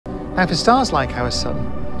Now, for stars like our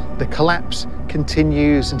Sun, the collapse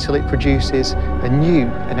continues until it produces a new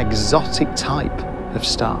and exotic type of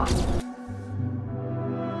star.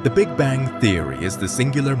 The Big Bang Theory is the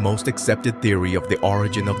singular most accepted theory of the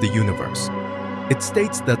origin of the universe. It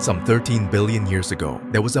states that some 13 billion years ago,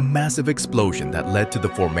 there was a massive explosion that led to the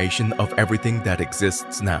formation of everything that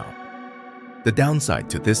exists now. The downside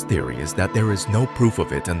to this theory is that there is no proof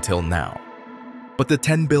of it until now. But the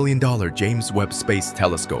 $10 billion James Webb Space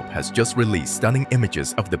Telescope has just released stunning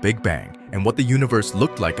images of the Big Bang and what the universe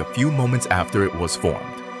looked like a few moments after it was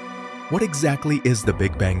formed. What exactly is the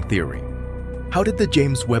Big Bang Theory? How did the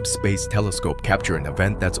James Webb Space Telescope capture an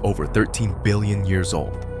event that's over 13 billion years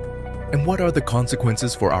old? And what are the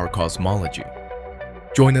consequences for our cosmology?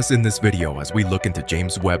 Join us in this video as we look into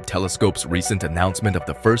James Webb Telescope's recent announcement of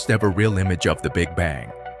the first ever real image of the Big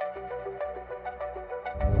Bang.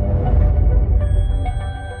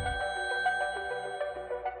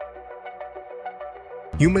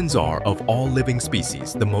 Humans are, of all living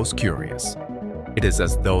species, the most curious. It is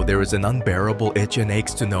as though there is an unbearable itch and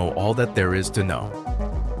aches to know all that there is to know.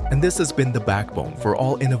 And this has been the backbone for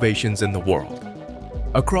all innovations in the world.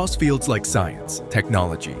 Across fields like science,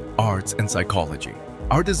 technology, arts, and psychology,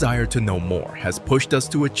 our desire to know more has pushed us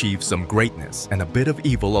to achieve some greatness and a bit of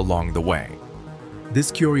evil along the way.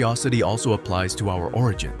 This curiosity also applies to our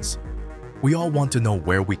origins. We all want to know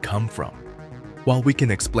where we come from. While we can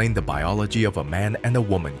explain the biology of a man and a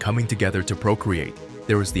woman coming together to procreate,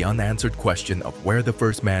 there is the unanswered question of where the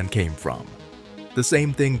first man came from. The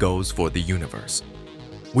same thing goes for the universe.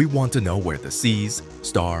 We want to know where the seas,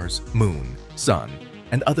 stars, moon, sun,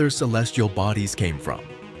 and other celestial bodies came from.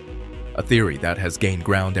 A theory that has gained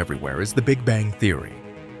ground everywhere is the Big Bang Theory.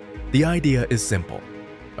 The idea is simple.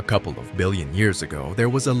 A couple of billion years ago, there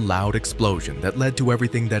was a loud explosion that led to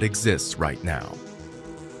everything that exists right now.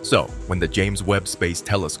 So, when the James Webb Space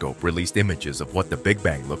Telescope released images of what the Big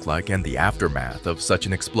Bang looked like and the aftermath of such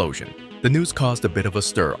an explosion, the news caused a bit of a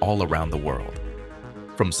stir all around the world.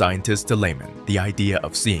 From scientists to laymen, the idea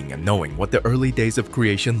of seeing and knowing what the early days of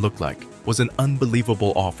creation looked like was an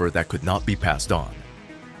unbelievable offer that could not be passed on.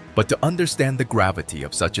 But to understand the gravity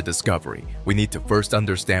of such a discovery, we need to first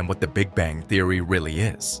understand what the Big Bang Theory really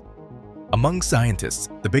is. Among scientists,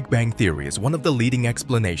 the Big Bang Theory is one of the leading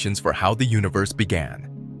explanations for how the universe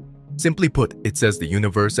began. Simply put, it says the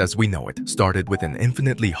universe as we know it started with an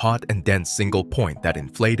infinitely hot and dense single point that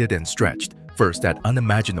inflated and stretched, first at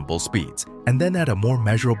unimaginable speeds, and then at a more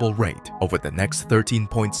measurable rate over the next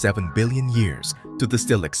 13.7 billion years to the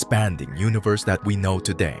still expanding universe that we know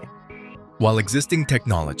today. While existing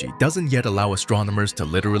technology doesn't yet allow astronomers to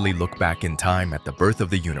literally look back in time at the birth of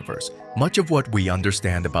the universe, much of what we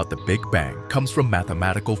understand about the Big Bang comes from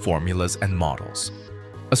mathematical formulas and models.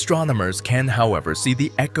 Astronomers can, however, see the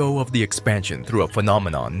echo of the expansion through a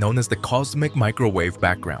phenomenon known as the cosmic microwave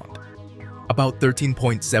background. About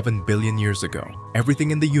 13.7 billion years ago,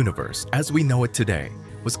 everything in the universe, as we know it today,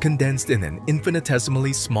 was condensed in an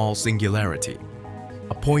infinitesimally small singularity,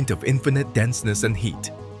 a point of infinite denseness and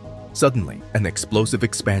heat. Suddenly, an explosive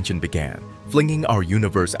expansion began, flinging our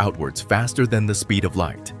universe outwards faster than the speed of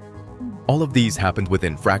light. All of these happened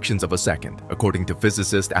within fractions of a second, according to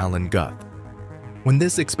physicist Alan Guth. When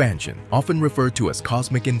this expansion, often referred to as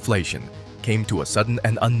cosmic inflation, came to a sudden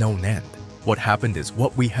and unknown end, what happened is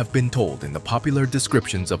what we have been told in the popular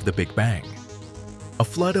descriptions of the Big Bang. A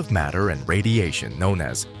flood of matter and radiation known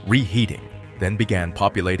as reheating then began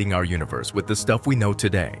populating our universe with the stuff we know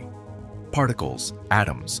today. Particles,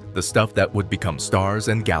 atoms, the stuff that would become stars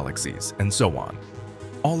and galaxies, and so on.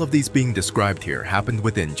 All of these being described here happened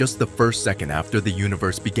within just the first second after the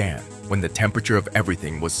universe began, when the temperature of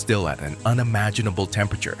everything was still at an unimaginable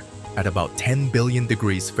temperature, at about 10 billion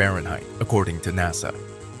degrees Fahrenheit, according to NASA.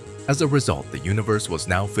 As a result, the universe was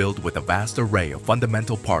now filled with a vast array of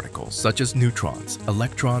fundamental particles such as neutrons,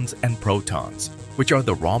 electrons, and protons, which are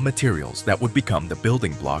the raw materials that would become the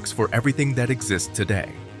building blocks for everything that exists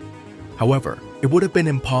today. However, it would have been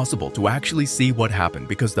impossible to actually see what happened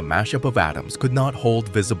because the mashup of atoms could not hold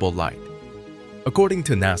visible light. According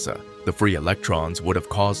to NASA, the free electrons would have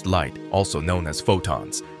caused light, also known as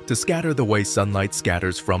photons, to scatter the way sunlight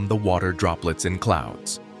scatters from the water droplets in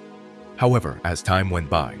clouds. However, as time went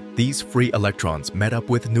by, these free electrons met up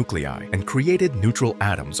with nuclei and created neutral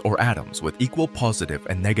atoms or atoms with equal positive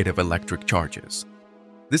and negative electric charges.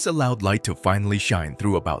 This allowed light to finally shine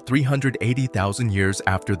through about 380,000 years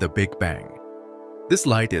after the Big Bang. This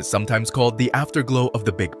light is sometimes called the afterglow of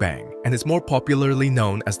the Big Bang and is more popularly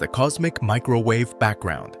known as the cosmic microwave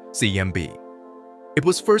background, CMB. It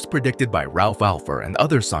was first predicted by Ralph Alpher and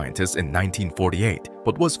other scientists in 1948,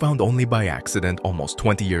 but was found only by accident almost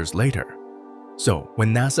 20 years later. So,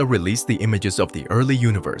 when NASA released the images of the early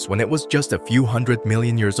universe when it was just a few 100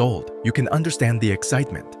 million years old, you can understand the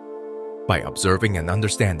excitement. By observing and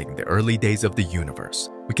understanding the early days of the universe,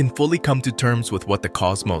 we can fully come to terms with what the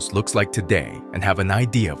cosmos looks like today and have an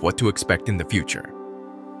idea of what to expect in the future.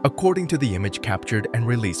 According to the image captured and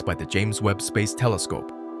released by the James Webb Space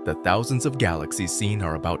Telescope, the thousands of galaxies seen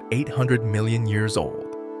are about 800 million years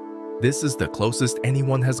old. This is the closest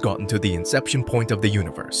anyone has gotten to the inception point of the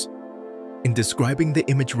universe. In describing the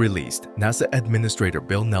image released, NASA Administrator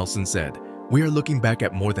Bill Nelson said, "We are looking back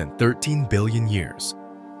at more than 13 billion years.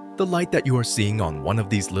 The light that you are seeing on one of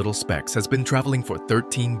these little specks has been traveling for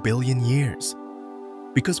 13 billion years.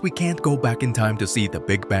 Because we can't go back in time to see the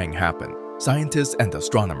Big Bang happen, scientists and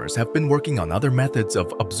astronomers have been working on other methods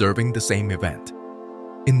of observing the same event.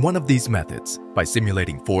 In one of these methods, by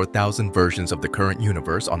simulating 4,000 versions of the current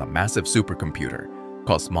universe on a massive supercomputer,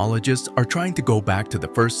 cosmologists are trying to go back to the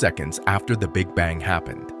first seconds after the Big Bang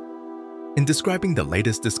happened." In describing the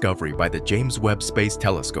latest discovery by the James Webb Space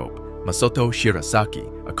Telescope, Masato Shirasaki,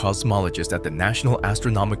 a cosmologist at the National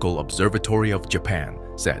Astronomical Observatory of Japan,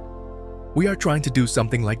 said, "We are trying to do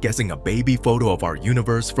something like guessing a baby photo of our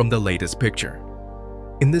universe from the latest picture."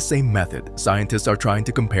 In this same method, scientists are trying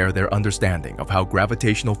to compare their understanding of how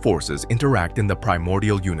gravitational forces interact in the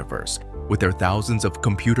primordial universe with their thousands of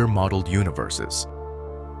computer-modeled universes.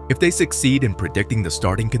 If they succeed in predicting the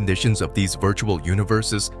starting conditions of these virtual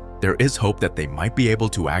universes, there is hope that they might be able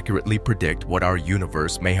to accurately predict what our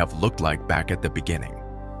universe may have looked like back at the beginning.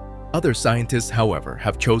 Other scientists, however,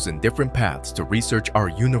 have chosen different paths to research our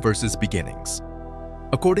universe's beginnings.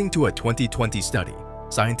 According to a 2020 study,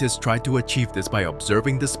 scientists tried to achieve this by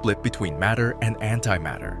observing the split between matter and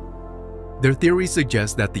antimatter. Their theory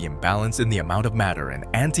suggests that the imbalance in the amount of matter and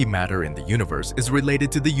antimatter in the universe is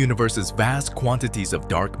related to the universe's vast quantities of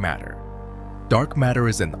dark matter. Dark matter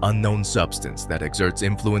is an unknown substance that exerts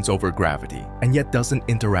influence over gravity and yet doesn't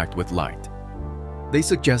interact with light. They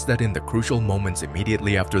suggest that in the crucial moments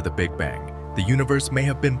immediately after the Big Bang, the universe may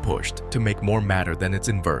have been pushed to make more matter than its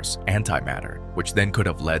inverse, antimatter, which then could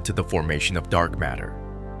have led to the formation of dark matter.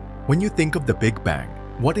 When you think of the Big Bang,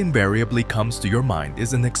 what invariably comes to your mind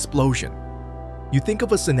is an explosion. You think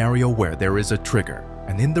of a scenario where there is a trigger,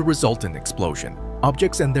 and in the resultant explosion,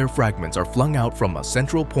 objects and their fragments are flung out from a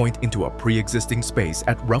central point into a pre-existing space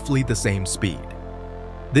at roughly the same speed.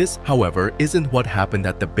 This, however, isn't what happened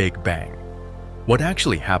at the Big Bang. What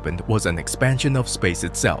actually happened was an expansion of space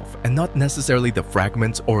itself, and not necessarily the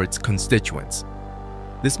fragments or its constituents.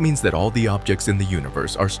 This means that all the objects in the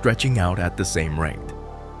universe are stretching out at the same rate.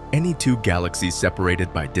 Any two galaxies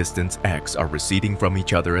separated by distance x are receding from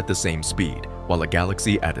each other at the same speed, while a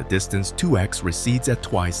galaxy at a distance 2x recedes at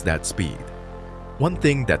twice that speed. One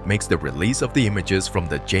thing that makes the release of the images from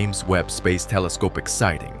the James Webb Space Telescope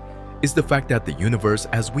exciting is the fact that the universe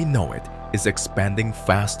as we know it is expanding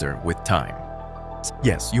faster with time.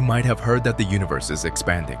 Yes, you might have heard that the universe is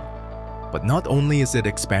expanding. But not only is it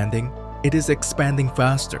expanding expanding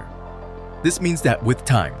faster. This means that with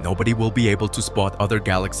time, nobody will be able to spot other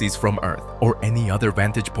galaxies from Earth or any other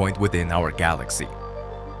vantage point within our galaxy.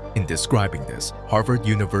 In describing this, Harvard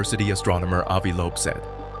University astronomer Avi Loeb said,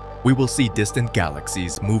 "We will see distant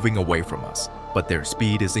galaxies moving away from us, but their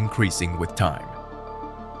speed is increasing with time."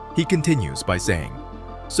 He continues by saying,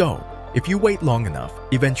 "So, if you wait long enough,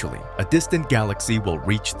 eventually, a distant galaxy will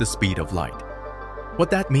reach the speed of light. What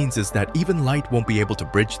that means is that even light won't be able to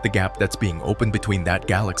bridge the gap that's being opened between that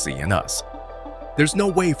galaxy and us. There's no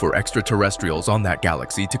way for extraterrestrials on that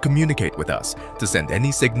galaxy to communicate with us, to send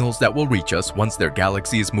any signals that will reach us once their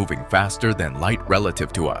galaxy is moving faster than light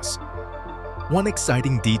relative to us." One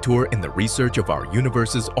exciting detour in the research of our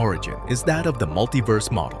universe's origin is that of the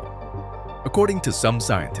multiverse model. According to some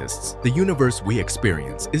scientists, the universe we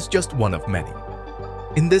experience is just one of many.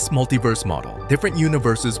 In this multiverse model, different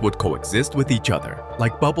universes would coexist with each other,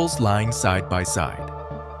 like bubbles lying side by side.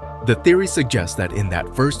 The theory suggests that in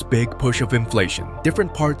that first big push of inflation,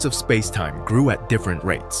 different parts of space-time grew at different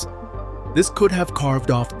rates. This could have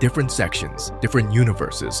carved off different sections, different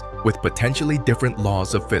universes, with potentially different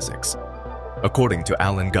laws of physics. According to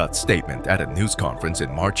Alan Guth's statement at a news conference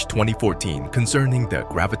in March 2014 concerning the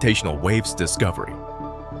gravitational waves discovery,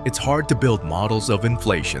 it's hard to build models of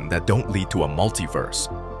inflation that don't lead to a multiverse.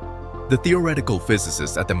 The theoretical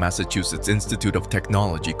physicist at the Massachusetts Institute of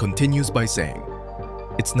Technology continues by saying,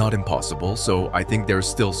 "It's not impossible, so I think there's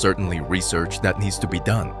still certainly research that needs to be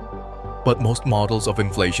done. But most models of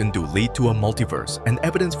inflation do lead to a multiverse, and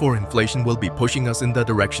evidence for inflation will be pushing us in the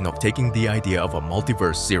direction of taking the idea of a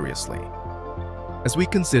multiverse seriously." As we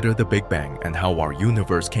consider the Big Bang and how our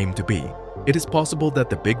universe came to be, It is possible that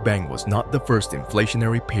the Big Bang was not the first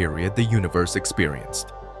inflationary period the universe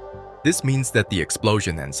experienced. This means that the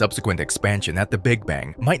explosion and subsequent expansion at the Big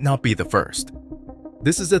Bang might not be the first.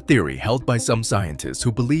 This is a theory held by some scientists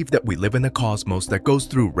who believe that we live in a cosmos that goes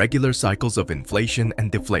through regular cycles of inflation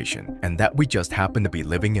and deflation, and that we just happen to be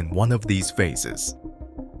living in one of these phases.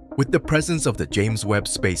 With the presence of the James Webb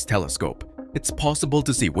Space Telescope, it's possible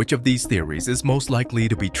to see which of these theories is most likely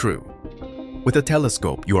to be true. With a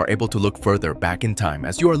telescope, you are able to look further back in time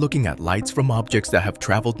as you are looking at lights from objects that have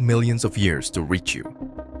traveled millions of years to reach you.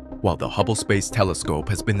 While the Hubble Space Telescope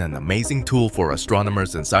has been an amazing tool for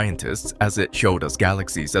astronomers and scientists as it showed us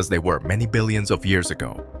galaxies as they were many billions of years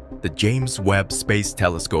ago, the James Webb Space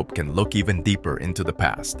Telescope can look even deeper into the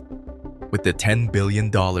past. With the $10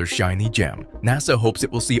 billion shiny gem, NASA hopes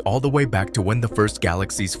it will see all the way back to when the first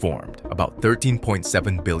galaxies formed, about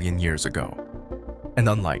 13.7 billion years ago. And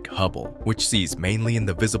unlike Hubble, which sees mainly in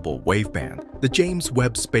the visible waveband, the James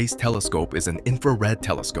Webb Space Telescope is an infrared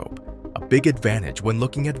telescope, a big advantage when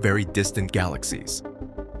looking at very distant galaxies.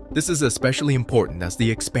 This is especially important as the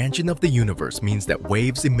expansion of the universe means that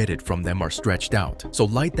waves emitted from them are stretched out, so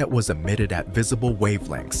light that was emitted at visible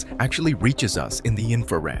wavelengths actually reaches us in the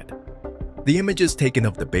infrared. The images taken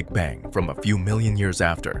of the Big Bang from a few million years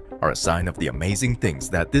after are a sign of the amazing things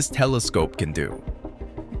that this telescope can do.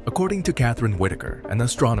 According to Catherine Whitaker, an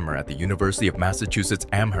astronomer at the University of Massachusetts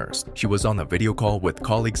Amherst, she was on a video call with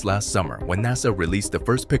colleagues last summer when NASA released the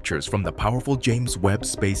first pictures from the powerful James Webb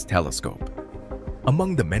Space Telescope.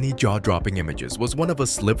 Among the many jaw-dropping images was one of a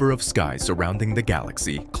sliver of sky surrounding the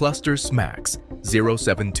galaxy Cluster SMACS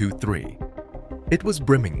 0723. It was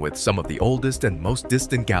brimming with some of the oldest and most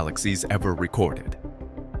distant galaxies ever recorded.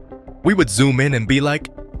 We would zoom in and be like,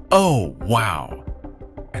 "Oh, wow!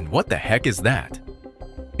 And what the heck is that?"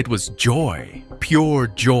 It was joy, pure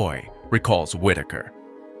joy, recalls Whitaker.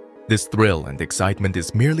 This thrill and excitement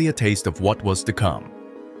is merely a taste of what was to come.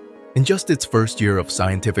 In just its first year of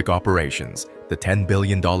scientific operations, the $10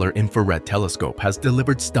 billion infrared telescope has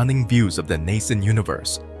delivered stunning views of the nascent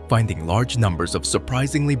universe, finding large numbers of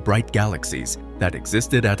surprisingly bright galaxies that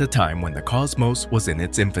existed at a time when the cosmos was in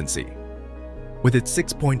its infancy. With its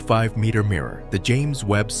 6.5-meter mirror, the James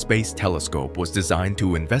Webb Space Telescope was designed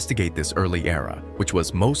to investigate this early era, which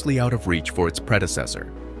was mostly out of reach for its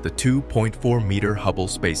predecessor, the 2.4-meter Hubble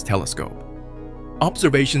Space Telescope.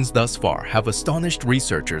 Observations thus far have astonished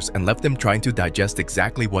researchers and left them trying to digest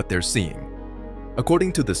exactly what they're seeing.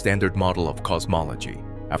 According to the standard model of cosmology,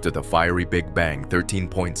 after the fiery Big Bang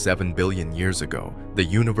 13.7 billion years ago, the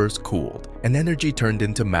universe cooled, and energy turned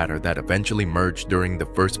into matter that eventually merged during the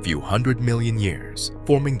first few 100 million years,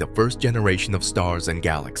 forming the first generation of stars and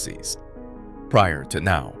galaxies. Prior to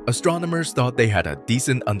now, astronomers thought they had a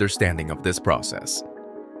decent understanding of this process.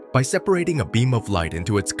 By separating a beam of light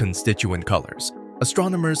into its constituent colors,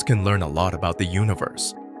 astronomers can learn a lot about the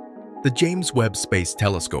universe. The James Webb Space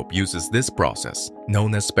Telescope uses this process,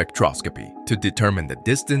 known as spectroscopy, to determine the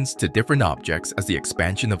distance to different objects as the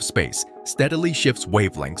expansion of space steadily shifts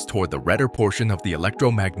wavelengths toward the redder portion of the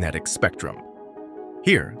electromagnetic spectrum.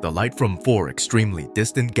 Here, the light from 4 extremely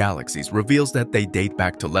distant galaxies reveals that they date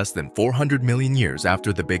back to less than 400 million years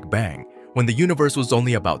after the Big Bang, when the universe was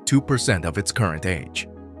only about 2% of its current age.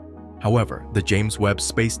 However, the James Webb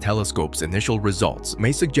Space Telescope's initial results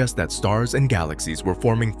may suggest that stars and galaxies were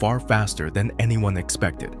forming far faster than anyone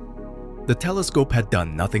expected. The telescope had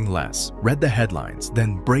done nothing less, read the headlines,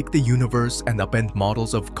 then break the universe and upend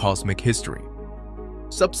models of cosmic history.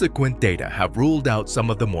 Subsequent data have ruled out some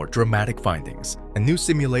of the more dramatic findings, and new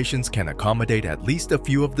simulations can accommodate at least a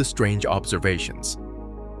few of the strange observations.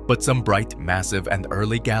 But some bright, massive, and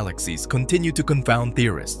early galaxies continue to confound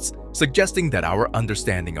theorists, suggesting that our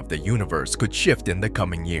understanding of the universe could shift in the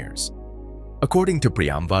coming years. According to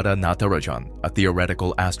Priyamvada Natarajan, a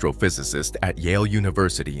theoretical astrophysicist at Yale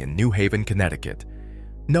University in New Haven, Connecticut,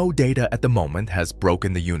 no data at the moment has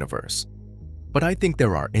broken the universe. But I think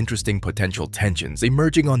there are interesting potential tensions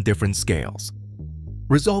emerging on different scales.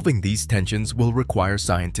 Resolving these tensions will require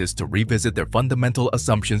scientists to revisit their fundamental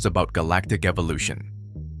assumptions about galactic evolution.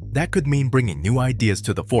 That could mean bringing new ideas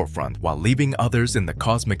to the forefront while leaving others in the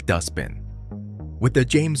cosmic dustbin. With the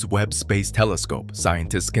James Webb Space Telescope,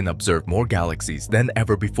 scientists can observe more galaxies than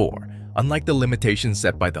ever before, unlike the limitations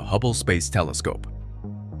set by the Hubble Space Telescope.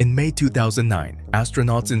 In May 2009,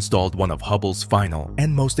 astronauts installed one of Hubble's final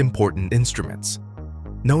and most important instruments.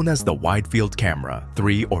 Known as the Wide Field Camera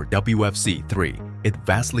 3 or WFC-3, it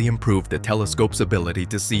vastly improved the telescope's ability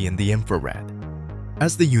to see in the infrared.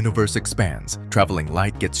 As the universe expands, traveling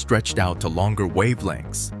light gets stretched out to longer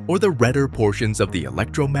wavelengths, or the redder portions of the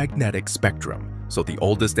electromagnetic spectrum, so the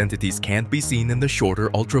oldest entities can't be seen in the shorter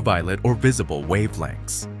ultraviolet or visible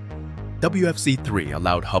wavelengths. WFC-3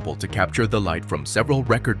 allowed Hubble to capture the light from several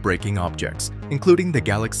record-breaking objects, including the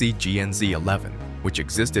galaxy GNZ11, which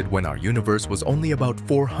existed when our universe was only about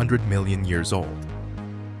 400 million years old.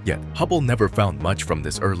 Yet, Hubble never found much from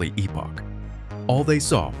this early epoch. All they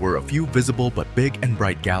saw were a few visible but big and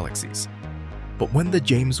bright galaxies. But when the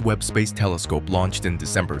James Webb Space Telescope launched in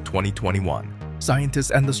December 2021, scientists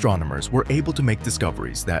and astronomers were able to make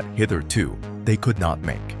discoveries that, hitherto, they could not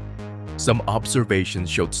make. Some observations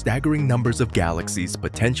showed staggering numbers of galaxies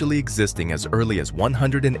potentially existing as early as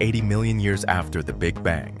 180 million years after the Big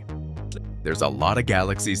Bang. There's a lot of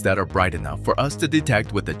galaxies that are bright enough for us to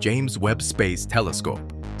detect with the James Webb Space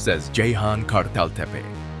Telescope, says Ceyhan Kartaltepe,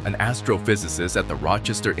 an astrophysicist at the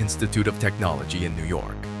Rochester Institute of Technology in New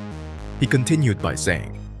York. He continued by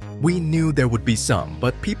saying, "We knew there would be some,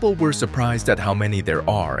 but people were surprised at how many there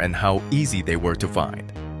are and how easy they were to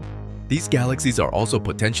find. These galaxies are also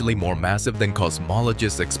potentially more massive than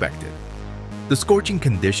cosmologists expected." The scorching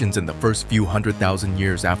conditions in the first few 100,000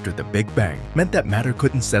 years after the Big Bang meant that matter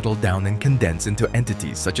couldn't settle down and condense into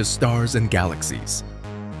entities such as stars and galaxies.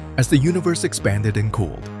 As the universe expanded and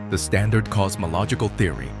cooled, the standard cosmological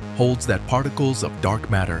theory holds that particles of dark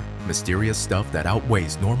matter, mysterious stuff that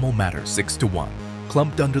outweighs normal matter 6 to 1,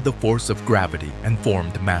 clumped under the force of gravity and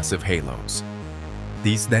formed massive halos.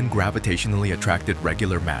 These then gravitationally attracted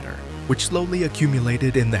regular matter, which slowly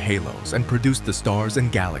accumulated in the halos and produced the stars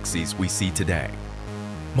and galaxies we see today.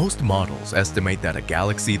 Most models estimate that a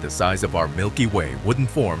galaxy the size of our Milky Way wouldn't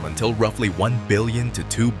form until roughly 1 billion to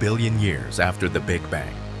 2 billion years after the Big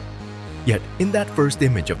Bang. Yet, in that first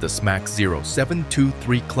image of the SMACS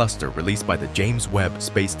 0723 cluster released by the James Webb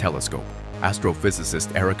Space Telescope,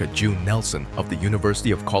 astrophysicist Erica June Nelson of the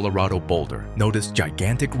University of Colorado Boulder noticed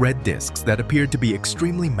gigantic red disks that appeared to be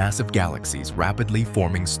extremely massive galaxies rapidly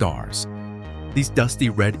forming stars. These dusty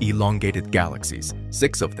red elongated galaxies,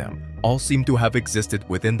 6 of them, all seem to have existed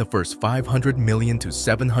within the first 500 million to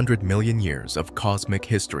 700 million years of cosmic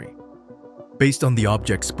history. Based on the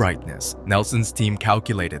object's brightness, Nelson's team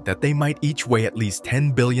calculated that they might each weigh at least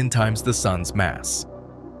 10 billion times the Sun's mass.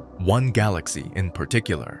 One galaxy, in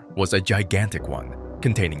particular, was a gigantic one,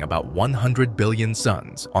 containing about 100 billion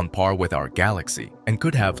suns on par with our galaxy and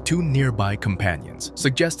could have 2 nearby companions,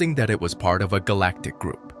 suggesting that it was part of a galactic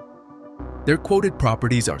group. Their quoted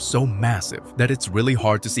properties are so massive that it's really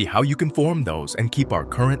hard to see how you can form those and keep our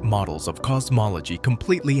current models of cosmology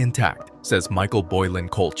completely intact, says Michael Boylan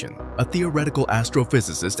Colchin, a theoretical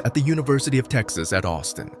astrophysicist at the University of Texas at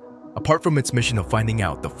Austin. Apart from its mission of finding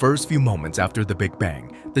out the first few moments after the Big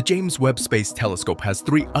Bang, the James Webb Space Telescope has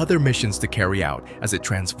 3 other missions to carry out as it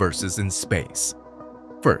transverses in space.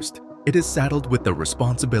 First, it is saddled with the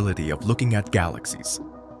responsibility of looking at galaxies.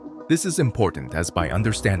 This is important as by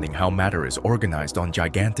understanding how matter is organized on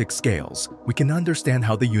gigantic scales, we can understand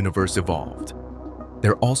how the universe evolved.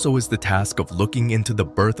 There also is the task of looking into the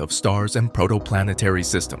birth of stars and protoplanetary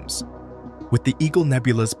systems. With the Eagle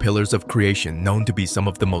Nebula's pillars of creation known to be some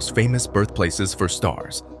of the most famous birthplaces for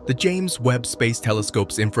stars, the James Webb Space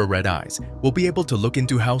Telescope's infrared eyes will be able to look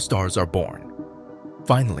into how stars are born.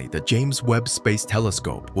 Finally, the James Webb Space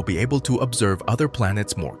Telescope will be able to observe other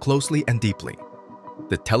planets more closely and deeply.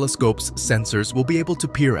 The telescope's sensors will be able to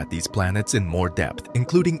peer at these planets in more depth,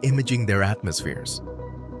 including imaging their atmospheres.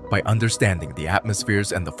 By understanding the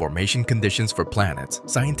atmospheres and the formation conditions for planets,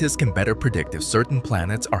 scientists can better predict if certain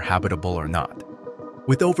planets are habitable or not.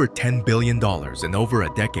 With over $10 billion and over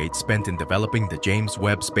a decade spent in developing the James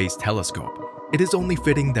Webb Space Telescope, it is only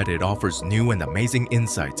fitting that it offers new and amazing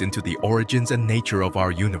insights into the origins and nature of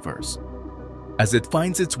our universe. As it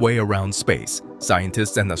finds its way around space,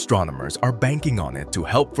 scientists and astronomers are banking on it to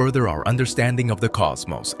help further our understanding of the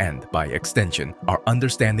cosmos and, by extension, our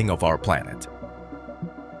understanding of our planet.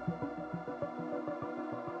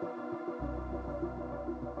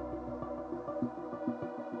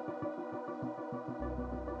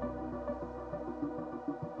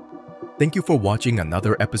 Thank you for watching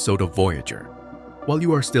another episode of Voyager. While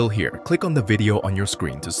you are still here, click on the video on your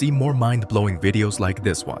screen to see more mind-blowing videos like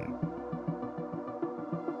this one.